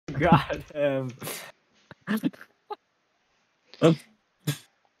got him. I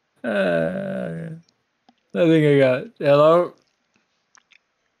think I got it. Hello?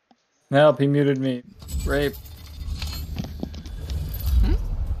 Help, he muted me. Rape.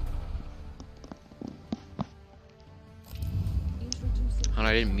 Oh,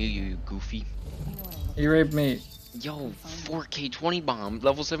 I didn't mute you, you goofy. He raped me. Yo, 4K 20 bomb,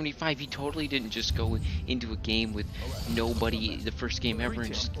 level 75. He totally didn't just go into a game with nobody, the first game ever,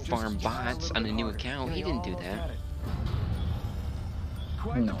 and just farm bots on a new account. He didn't do that.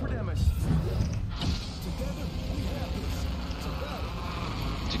 No.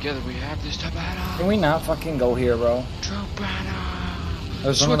 Together we have this Tabata. Can we not fucking go here, bro? Tabata.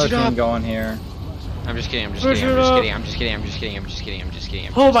 There's another team going here. I'm just kidding, I'm just Push kidding, it I'm just up. kidding, I'm just kidding, I'm just kidding, I'm just kidding, I'm just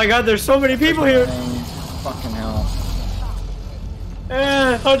kidding. Oh my god, there's so many people here! Fucking hell.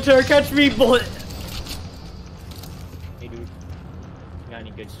 Hunter, catch me, bullet! Hey dude, you got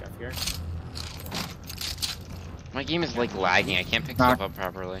any good stuff here? My game is like lagging, I can't pick stuff up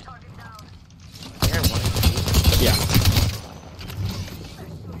properly. Yeah.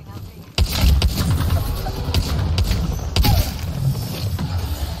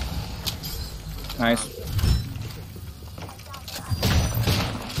 Nice.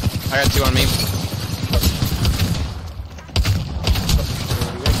 I got two on me.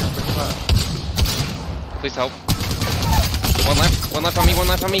 Please help. One left on me, one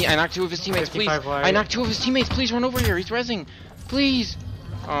left on me. I knocked two of his teammates, please. I knocked two of his teammates, please run over here. He's rezzing. Please.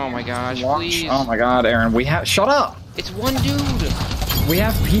 Oh my gosh, please. Oh my god, Aaron, we have- shut up! It's one dude. We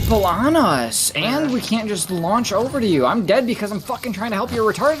have people on us, and we can't just launch over to you. I'm dead because I'm fucking trying to help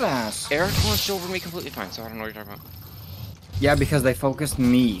your retarded ass. Eric launched over me completely fine, so I don't know what you're talking about. Yeah, because they focused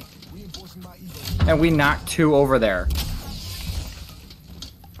me. And we knocked two over there.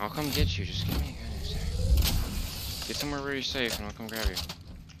 I'll come get you, just give me a sec. Get somewhere where you're safe and I'll come grab you.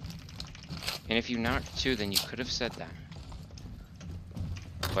 And if you knocked two, then you could have said that.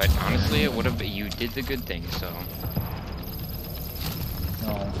 But honestly, it would have been, you did the good thing, so.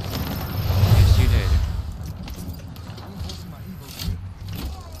 No. Yes, you did.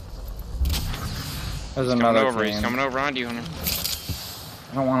 There's He's another coming over, team. he's coming over onto you, Hunter.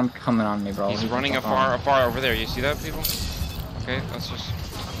 I don't want him coming on me, bro. He's running afar over there. You see that, people? Okay, let's just...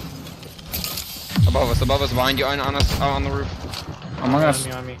 above us, behind you, on us, on the roof. I'm gonna...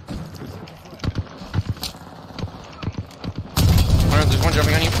 On me. Hunter, there's one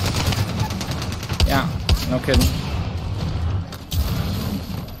jumping on you. Yeah, no kidding.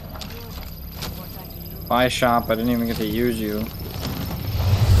 Buy shop, I didn't even get to use you.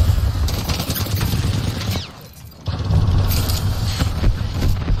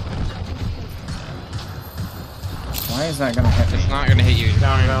 Why is that gonna hit me? It's not gonna hit you.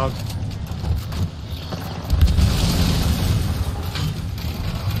 Down dog.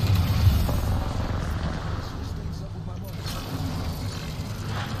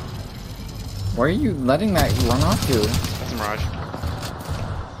 Where are you letting that run off to? That's a Mirage.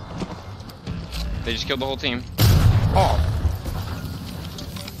 They just killed the whole team. Oh!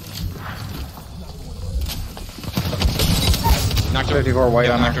 Knocked her. 54 white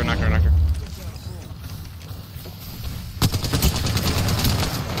Yeah, on knocked her. her, knocked her, knocked her.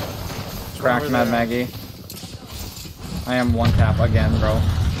 Cracked Mad Maggie. I am one tap again, bro.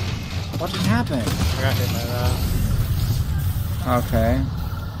 What just happened? I got hit by that. Okay.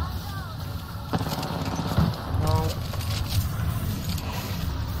 No.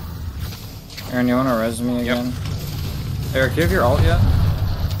 Aaron, you wanna res me again? Eric, do you have your ult yet?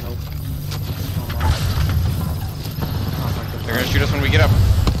 Nope. They're gonna shoot us when we get up.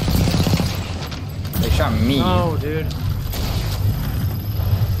 They shot me. No, dude.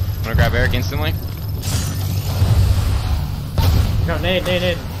 I'm gonna grab Eric instantly. No,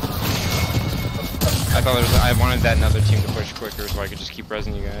 nade. I thought I wanted that another team to push quicker so I could just keep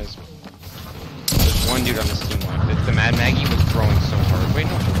rezzing you guys. There's one dude on this team left. The Mad Maggie was throwing so hard. Wait,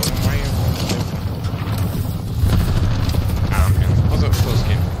 no, why are you... Oh man, it was a close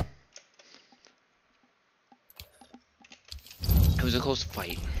game. It was a close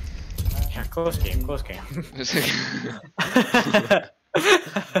fight. Yeah, close game. It was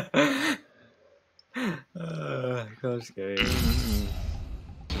Close game.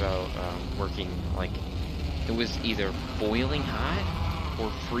 about working, like, it was either boiling hot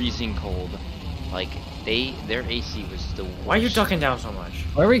or freezing cold. Like, their AC was the worst. Why are you ducking down so much?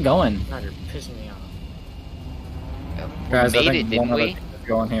 Where are we going? God, you're pissing me off. We Guys, I made think it, didn't one we? other team is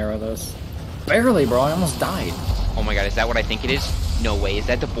going here with us. Barely, bro. I almost died. Oh my god, is that what I think it is? No way, is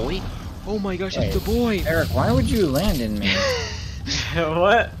that the boy? Oh my gosh, Hey, it's the boy! Eric, why would you land in me?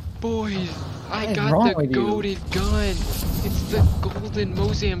 What? Boys! I is got wrong the with you? goated gun. It's the golden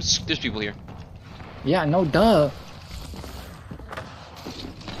Mozam. There's people here. Yeah, no duh.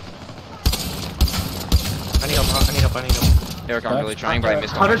 I need help. I need help. I need help. Eric, I'm really trying, but I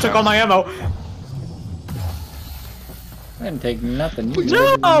missed all Hunter my took all shots. my ammo. I didn't take nothing. You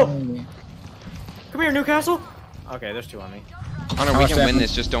No! literally- Come here, Newcastle. Okay, there's 2 on me. Hunter, we can win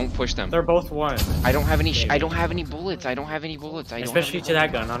this. Just don't push them. They're both 1. I don't have any. I don't have any bullets. I don't have any bullets. I don't. Especially have to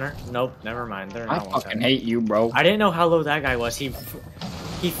that gun, Hunter. Nope, never mind. They're I not 1 fucking hate you, bro. I didn't know how low that guy was. He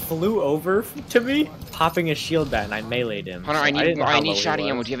flew over to me, popping a shield bat, and I meleeed him. Hunter, So I didn't know how I low need he shotty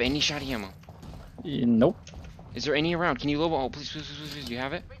was. ammo. Do you have any shotty ammo? Nope. Is there any around? Can you lobo? Oh, please, please, please, please. Do you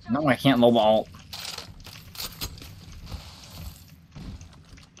have it? No, I can't low alt.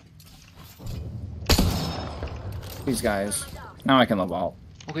 These guys. Now I can low alt.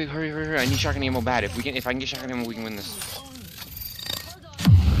 Okay, hurry, hurry, hurry. I need shotgun ammo bad. If I can get shotgun ammo, we can win this.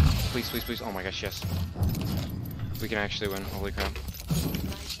 Please, please, please. Oh my gosh, yes. We can actually win. Holy crap.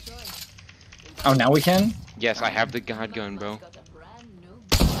 Oh, now we can? Yes, I have the god gun, bro.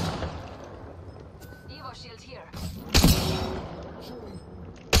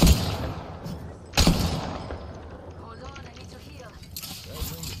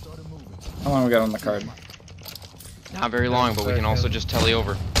 How long we got on the card? Not very long, but we can also just tele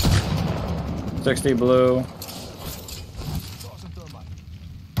over. 60 blue.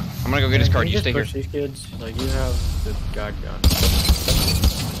 I'm gonna go get his card. Can You stay here. push these kids? Like, you have the god gun.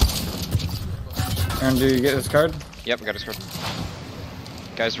 Aaron, do you get his card? Yep, I got his card.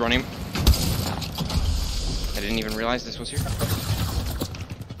 Guys, run him. I didn't even realize this was here.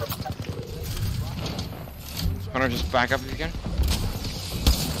 Hunter, just back up if you can.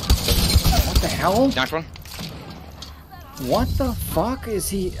 What the hell? Knocked one. What the fuck is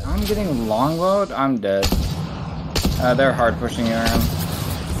he? I'm getting longload. I'm dead. They're hard pushing you, Aaron.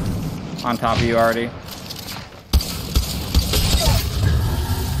 On top of you already.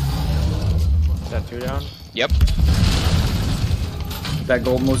 Is that 2 down? Yep. That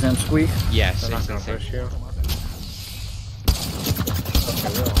gold Mozam squeak. Yes, They're not it's gonna insane. push you.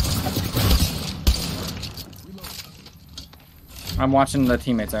 I'm watching the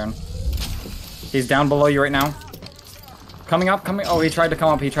teammates, Aaron. He's down below you right now. Coming up, coming. Oh, he tried to come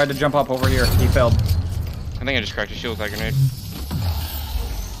up. He tried to jump up over here. He failed. I think I just cracked his shield with that grenade.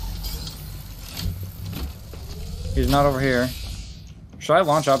 He's not over here. Should I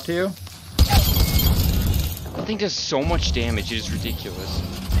launch up to you? That thing does so much damage, it is ridiculous.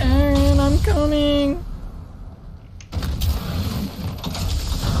 Aaron, I'm coming.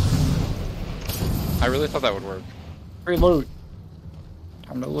 I really thought that would work. Free loot.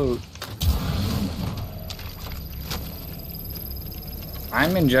 Time to loot.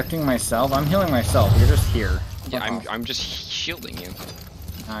 I'm injecting myself. I'm healing myself. You're just here. Yeah, I'm just shielding you.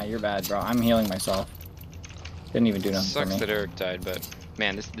 Nah, you're bad, bro. I'm healing myself. Didn't even do nothing for Sucks me. that Eric died, but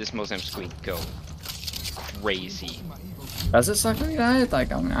man, this Mozam squeak go crazy. Does it suck that he died?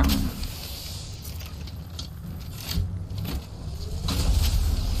 Like, I'm not.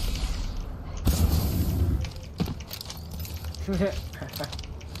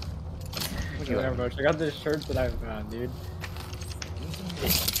 Whatever, check out this shirt that I found, dude.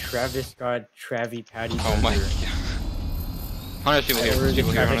 It's Travis Scott, Travie Patty. Oh my god. Hunter's people here. There's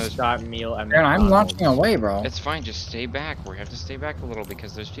people here. Travis Hunter's... Scott meal at Aaron, I'm McDonald's. launching away, bro. It's fine, just stay back. We have to stay back a little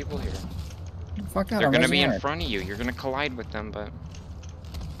because there's people here. Fuck that. They're I'm gonna be in Aaron. front of you. You're gonna collide with them, but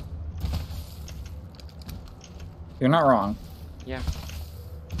You're not wrong. yeah.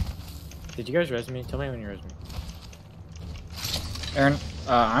 Did you guys res me? Tell me when you res me. Aaron,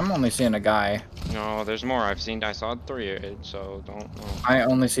 I'm only seeing a guy. No, there's more. I saw 3, so don't. No. I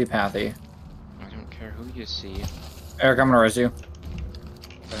only see Pathy. I don't care who you see. Eric, I'm gonna res you.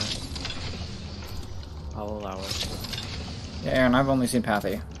 I'll allow it. Yeah, Aaron, I've only seen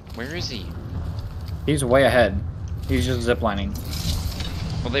Pathy. Where is he? He's way ahead. He's just ziplining.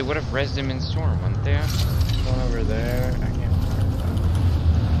 Well, they would have rezzed him in Storm, wouldn't they? Going over there. I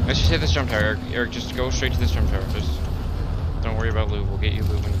can't. Let's just hit this jump tower, Eric. Eric, just go straight to this jump tower. Just don't worry about loot. We'll get you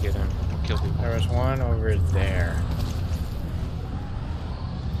loot when you get in. We'll kill people. There was one over there.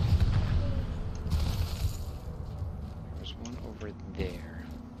 There's one over there.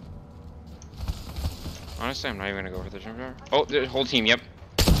 Honestly, I'm not even gonna go for the jump tower. Oh, the whole team. Yep.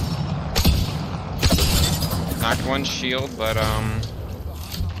 Knocked one shield, but Yo,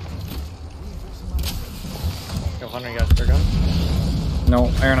 Hunter, you got spare gun?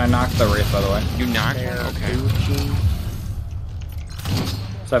 No, Aaron, I knocked the Wraith, by the way. you knocked There, one. Okay. Gucci.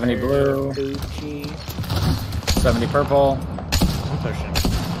 70 blue, Gucci. 70 purple. I'm pushing.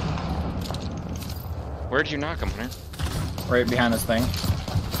 Where'd you knock him, Hunter? Right behind this thing.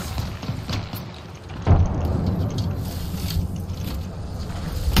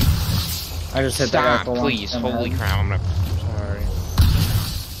 I just hit that guy Stop, full on please. in the Holy head. crap, I'm gonna...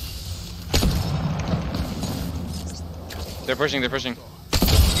 Sorry. They're pushing, they're pushing.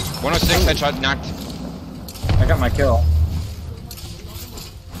 106, headshot, knocked. I got my kill.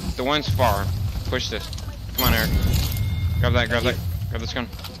 The one's far. Push this. Come on, Eric. Grab that, grab that. Grab this gun.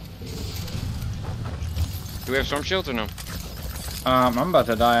 Do we have storm shields or no? I'm about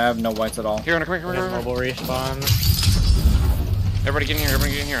to die. I have no whites at all. Here, come here, come here, come here. Mobile respawn. Everybody get in here,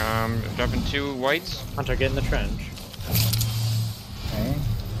 everybody get in here. Dropping 2 whites. Hunter, get in the trench. Okay.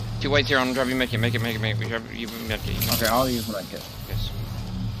 2 whites here, I'm gonna drop you make it. We drop you make it. Okay, I'll use my kit. Yes.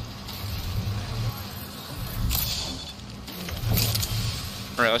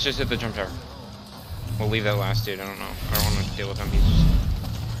 Alright, let's just hit the jump tower. We'll leave that last dude, I don't know. I don't want to deal with him,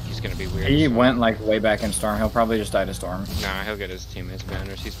 he's gonna be weird. He so. went like way back in Storm. He'll probably just die to Storm. Nah, he'll get his teammates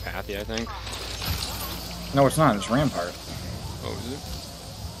banners. He's pathy, I think. No, it's not. It's Rampart. Oh, is it?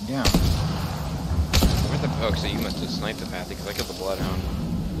 Yeah. Where's the... Oh, so you must have sniped the pathy, because I killed the Bloodhound.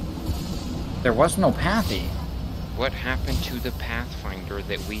 There was no Pathy. What happened to the Pathfinder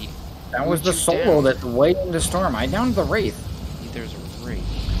that we... That was the you solo down? that's way into Storm. I downed the Wraith. There's a Wraith.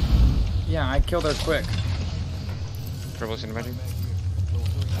 Yeah, I killed her quick. Triple cinematic.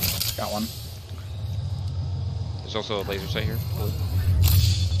 Got one. There's also a laser sight here.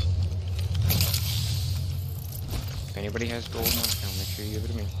 If anybody has gold knockdown, make sure you give it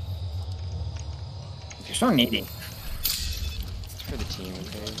to me. You're so needy. It's for the team,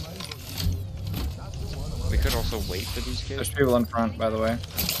 okay? We could also wait for these There's kids. people in front, by the way.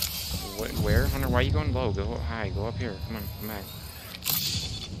 Where? Hunter, why are you going low? Go high, go up here. Come on, come back.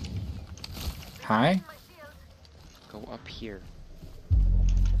 Hi? Go up here.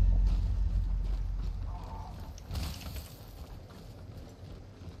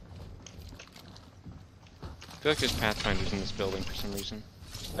 I feel like there's Pathfinders in this building for some reason.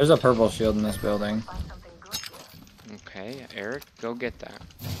 There's a purple shield in this building. Okay, Eric, go get that.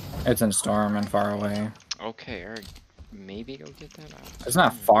 It's in Storm and far away. Okay, Eric, maybe go get that out. It's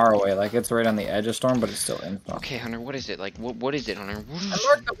not far away. Like, it's right on the edge of Storm, but it's still in Storm. Okay, Hunter, what is it? Like, what is it, Hunter? I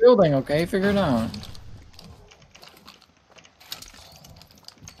marked the building, okay? Figure it out.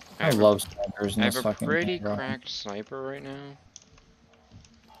 I love snipers in I this have a fucking pretty game, bro. cracked sniper right now.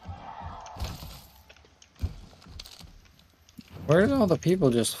 Where did all the people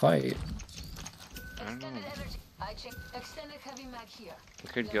just fight? I don't know. I check extended heavy mag here. We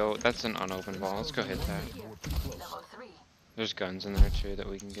could go. That's an unopened ball. Let's go hit that. Level 3. There's guns in there too that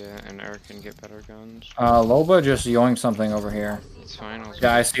we can get, and Eric can get better guns. Loba just yoinked something over here. It's fine. I'll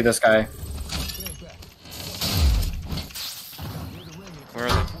Yeah, I see this guy. Where are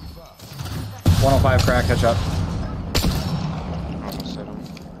they? 105 crack, catch up. Almost hit them.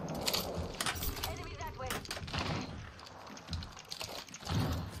 Enemy that way.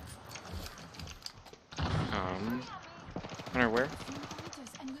 Hunter, where?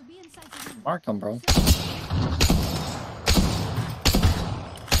 Mark them, bro.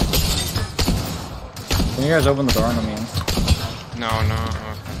 Can you guys open the door on the mean? No, no.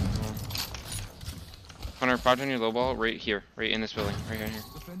 Okay. No. Hunter, pop down your low ball right here, right in this building, right here.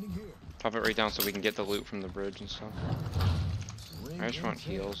 Pop it right down so we can get the loot from the bridge and stuff. I just want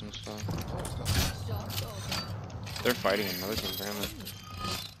heals and stuff. They're fighting another team, apparently.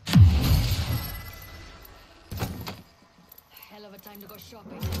 Hell of a time to go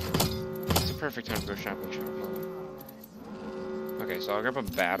shopping. It's a perfect time to go shopping. Okay, so I'll grab a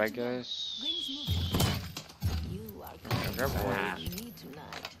bat, I guess. You are Okay, I'll grab one. me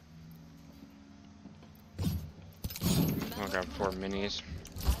tonight. I'll grab 4 minis.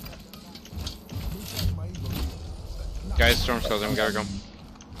 Guys, storm's closing. We gotta go.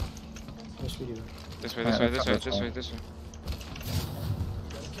 Yes, we do. This way, this way, this way, this way, this way.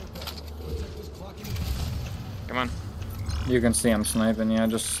 Come on. You can see him sniping, yeah,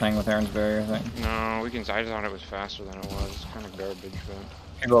 just hang with Aaron's barrier thing. No, we can. I thought it was faster than it was. It's kind of garbage,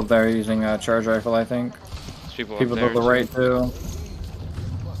 but People up there using a charge rifle, I think. there's people, People up there. to the right, too.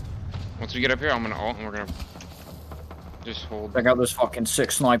 Once we get up here, I'm gonna ult and we're gonna just hold. Check out this fucking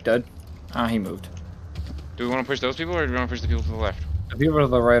sick snipe, dude. Ah, he moved. Do we want to push those people or do we want to push the people to the left? The people to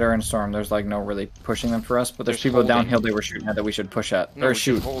the right are in Storm. There's like no really pushing them for us, but there's There's people holding. downhill they were shooting at that we should push at. No, or we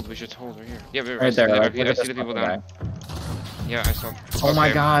shoot. should hold. We should hold right here. Yeah, but Right there, like, I look at see this the people fucking down. guy. Yeah, I saw. Oh my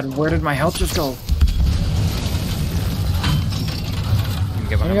Okay. god, where did my health just go? You can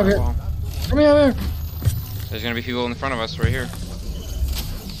get behind Let me my up wall. Come here. There's gonna be people in front of us right here.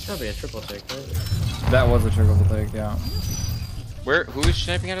 It's gotta be a triple take, right? That was a triple take, yeah. Where? Who is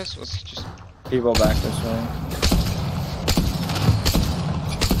sniping at us? Let's just. People back this way.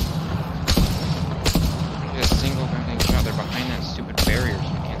 Get a single guy getting shot. They're behind that stupid barrier, so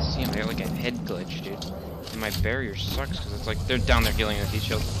we can't see them. I got like a head glitch, dude. And my barrier sucks because it's like they're down there healing with each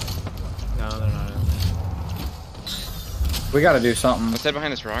shield. No, they're not. We gotta do something. Let's head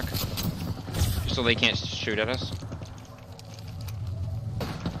behind this rock. So they can't shoot at us.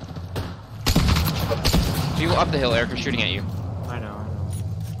 People up the hill, Eric, are shooting at you. I know.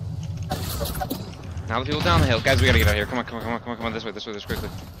 Now the people down the hill. Guys, we gotta get out of here. Come on, come on, come on, come on, come on. This way, quickly.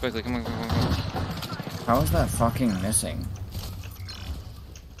 Quickly, come on, come on, come on. How is that fucking missing?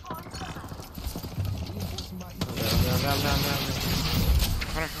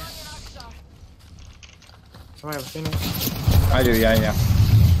 Hunter. Somebody have a Phoenix? I do, yeah.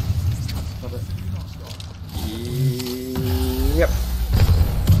 Love it. Yep.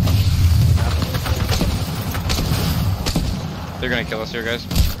 They're gonna kill us here, guys.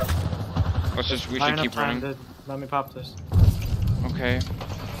 We should keep running. Let me pop this. Okay.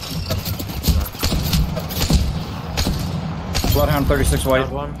 Bloodhound 36 white.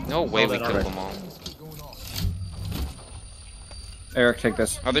 Got one. No way we that killed already. them all. Eric, take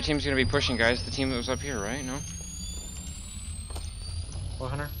this. Other team's gonna be pushing, guys. The team that was up here, right? No? What,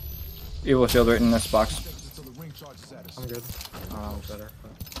 Hunter? Evil shield right in this box. I'm good. Oh, better.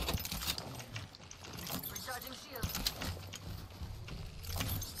 Recharging shield.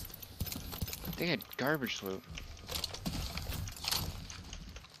 They had garbage loot.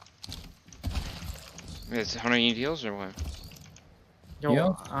 Is Hunter need heals or what? Yo, Yeah.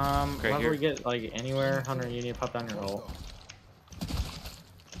 Okay, whenever here. we get like anywhere, Hunter, you need to pop down your ult.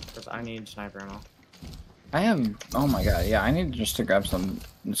 Cause I need sniper ammo. I have. Oh my god, yeah. I need just to grab some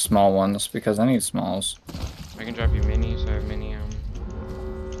small ones because I need smalls. I can drop you minis. I have mini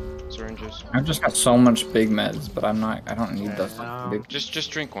syringes. I've just got so much big meds, but I don't need the fucking big.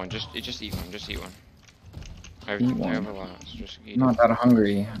 Just drink one. Just eat one. Just eat one. I Eat one. have a lot. So just eat I'm not that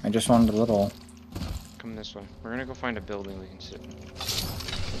hungry. I just wanted a little. it. Come this way. We're gonna go find a building we can sit in.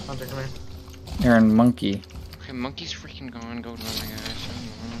 Hunter, come here. Aaron monkey. Okay, monkey's freaking gone. Go to my guys.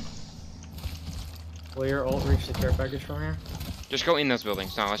 Will your ult reach the care package from here? Just go in those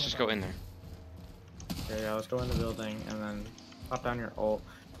buildings. No, let's just go in there. Okay, yeah, let's go in the building and then pop down your ult.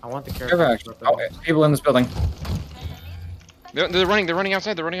 I want the care Care package. package. up there. Oh, people in this building. They're running. They're running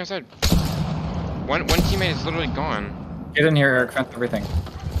outside. They're running outside. One teammate is literally gone. Get in here, Eric. Fence everything.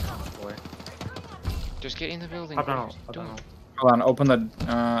 Boy. Just get in the building. Pop down guys. ult. Pop down ult. Hold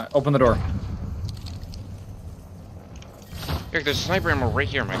on. Open the door. Eric, there's sniper ammo right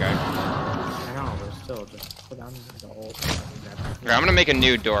here, my guy. I know, but still, just put down the ult. Okay, I'm gonna make a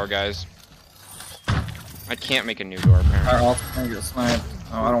new door, guys. I can't make a new door, apparently. Alright, I'll get a snipe.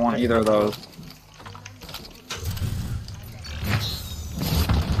 Oh, I don't want either of those.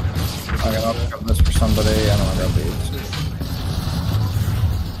 Okay, I'll pick up this for somebody. I don't want to grab these.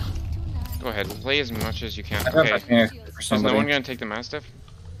 Go ahead, play as much as you can. I got my Okay. Phoenix for Is somebody. no one gonna take the Mastiff?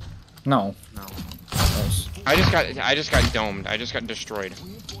 No. No. Those. I just got domed. I just got destroyed.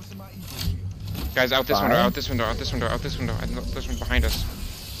 Guys, out this window, out this window, out this window, out this window. This one behind us.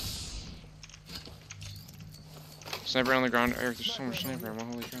 Sniper on the ground. Eric, there's so much sniper ammo.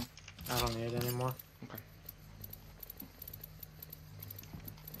 Holy cow. I don't need it anymore.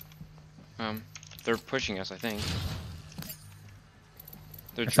 They're pushing us, I think.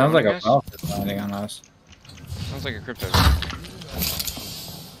 They're It sounds like droning a us? Valve is landing on us. Sounds like a crypto.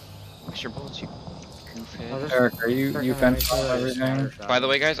 What's your bullets, you goofhead? Eric, are you fenced off everything? By the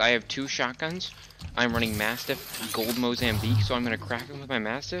way, guys, I have 2 shotguns. I'm running Mastiff Gold Mozambique, so I'm gonna crack them with my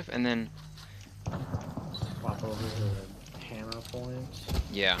Mastiff, and then... Swap over to the hammer points.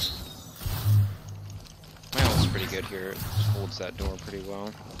 Yeah. My ult's pretty good here. It just holds that door pretty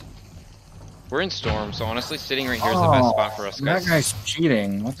well. We're in Storm, so honestly, sitting right here is the best spot for us, guys. That guy's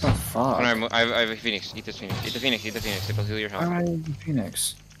cheating. What the fuck? I have a Phoenix. Eat this Phoenix. Eat the Phoenix. Eat the Phoenix. It'll heal your Why health. am I using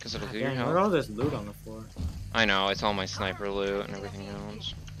Phoenix? Because it'll heal your Dang, look health. at all this loot on the floor. I know, it's all my sniper loot and everything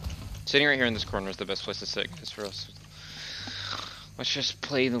else. Sitting right here in this corner is the best place to sit, guys, for us. Let's just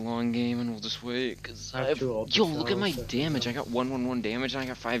play the long game and we'll just wait, cause I have 2 ults. Yo, look at my damage. I got 111 damage and I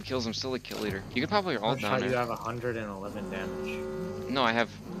got 5 kills. I'm still a kill leader. You can probably all I'll down you there. have 111 damage. No, I have...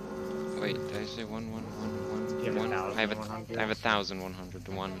 Wait, did I say 111? You have 1? I have 1,100. 1,100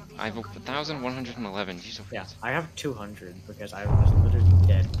 to 1. I have 1,111. Jeez, oh, Yeah, I have 200 because I was literally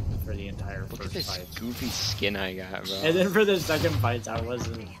dead for the entire Look at first this fight. goofy skin I got, bro. And then for the second fights, I had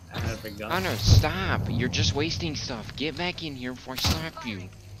a gun. Oh no, stop! You're just wasting stuff. Get back in here before I slap you.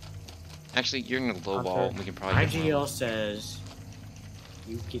 Actually, you're gonna lowball and we can probably get IGL says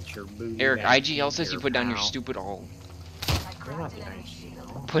you get your booty. Eric, back IGL in says you your put down your mouth. stupid ult. You're not the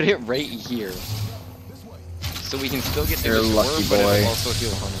IGL. Put it right here. So we can still get through You're this lucky, war, but boy. it'll also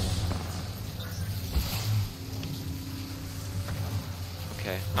heal Hunter.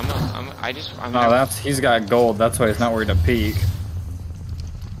 Okay. Oh, he's got gold. That's why he's not worried to peek.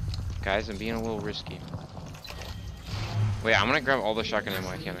 Guys, I'm being a little risky. Wait, I'm gonna grab all the shotgun ammo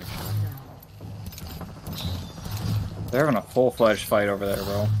I can actually. They're having a full-fledged fight over there,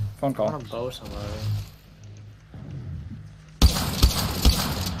 bro. Phone I call. wanna bow somebody.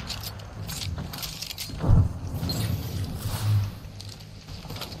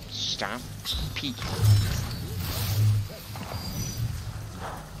 Stop peeking.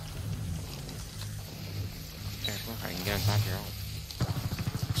 Eric, look, I can get on top of your ult.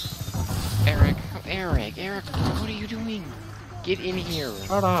 Eric, what are you doing? Get in here.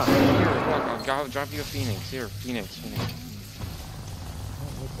 Shut up. Here, look, I'll drop you a Phoenix. Here, Phoenix. I don't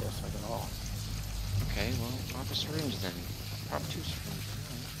need this like at all. Okay, well, drop a syringe then. Drop 2 syringes.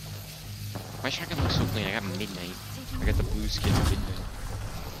 My shotgun looks so clean. I got midnight. I got the blue skin at midnight.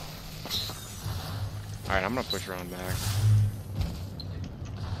 Alright, I'm gonna push around back.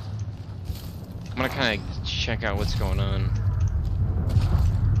 I'm gonna kinda check out what's going on.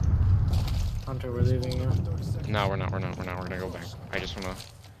 Hunter, we're leaving you. No, we're not. We're gonna go back. I just wanna...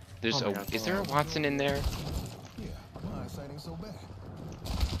 There's is there a Watson in there?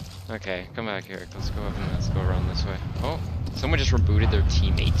 Okay, come back here. Let's go up and let's go around this way. Oh, someone just rebooted their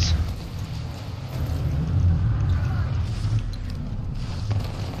teammates.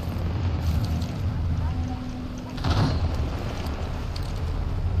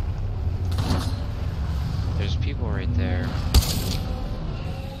 There's people right there.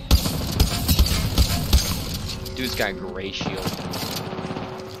 Dude's got gray shield.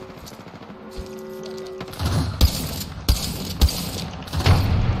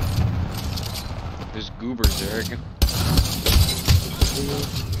 There's goobers, Eric.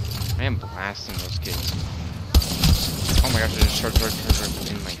 I am blasting those kids. Oh my gosh, there's a charge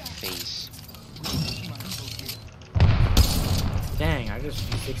in my face. Dang, I just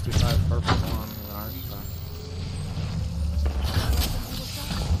 65 purple on the art stuff.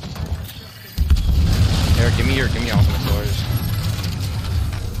 Eric, give me ultimate doors.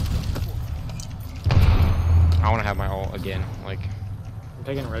 I wanna have my ult again, like. I'm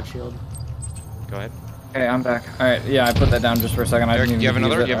taking red shield. Go ahead. Okay, I'm back. Alright, yeah, I put that down just for a second. Eric, I do you have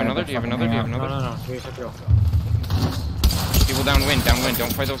another? use it. Do you have another? Do you have another? Do you have another? No. Here's the drill. People downwind.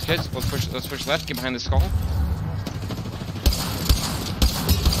 Don't fight those kids. Let's push left. Get behind the skull.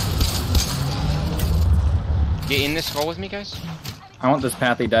 Get in this skull with me, guys. I want this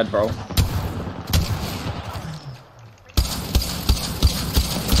Pathy dead, bro. Oh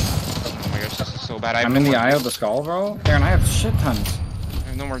my gosh, this is so bad. I'm in the eye of the skull, bro. Aaron, I have shit tons. I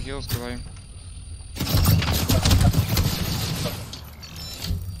have no more heals, do I?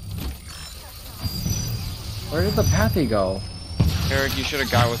 Where did the Pathy go? Eric, you should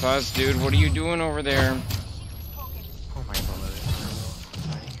have got with us, dude. What are you doing over there? Oh my god.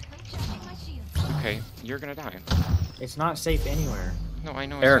 Okay, you're gonna die. It's not safe anywhere. No, I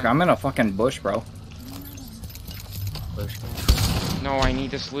know. Eric, I'm in a fucking bush, bro. Bush. No, I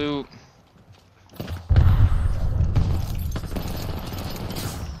need this loot.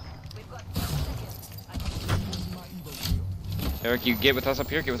 Eric, you get with us up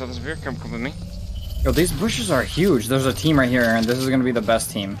here. Get with us up here. Come with me. Yo, these bushes are huge. There's a team right here, Aaron. This is gonna be the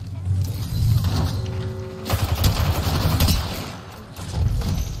best team.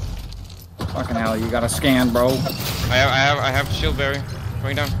 Fucking hell, you gotta scan, bro. I have shield berry.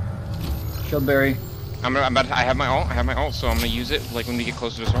 Going down. Shield berry. I'm about to, I have my ult, so I'm gonna use it like when we get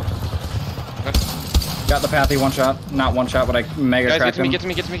closer to storm. Okay. Got the Pathy one shot. Not one shot, but I mega Guys, cracked him. get to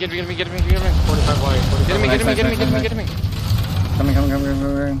me. 45 white. 45 Get to me.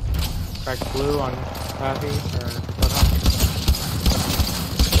 Coming. Cracked blue on Pathy or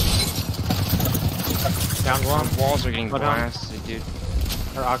down one. Walls are getting Put on. blasted, dude.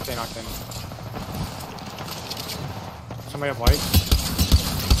 Or Octane. Somebody have white?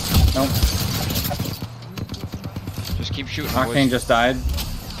 Nope. Just keep shooting. Octane just died.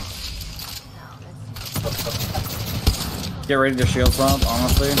 Get ready to shield swap,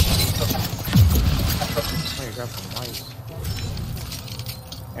 honestly. Oh, you grabbed some white.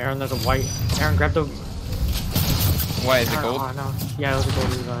 Aaron, there's a white. Aaron, grab the. What is it, gold? Oh, no. Yeah, it was a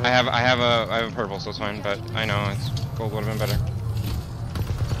gold. I have a purple, so it's fine. But I know it's gold would have been better.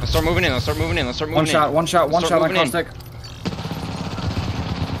 Let's start moving in. One shot on caustic.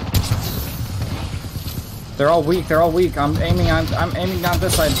 They're all weak. I'm aiming down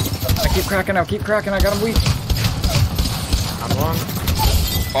this side. I keep cracking. I got him weak. I'm one.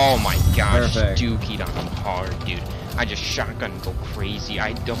 Oh my gosh, Perfect. dookied on him hard, dude. I just shotgun go crazy.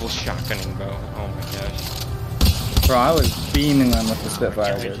 I double shotgunning, bro. Oh my gosh. Bro, I was beaming them with the I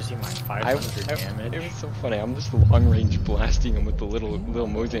Spitfire. can't wait to Dude. see my 500 damage. It was so funny. I'm just long range blasting him with the little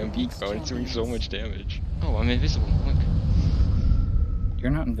Mozambique, bro. It's doing so much damage. Oh, I'm invisible. Look,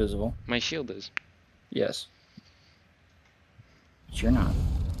 You're not invisible. my shield is. Yes. But you're not.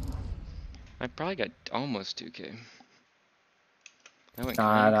 I probably got almost 2k. That went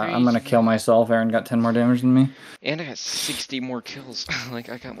God, kinda I'm gonna crazy. kill myself. Aaron got 10 more damage than me. And I got 60 more kills. Like,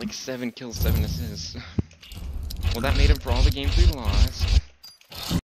 I got like 7 kills, 7 assists. Well, that made up for all the games we lost.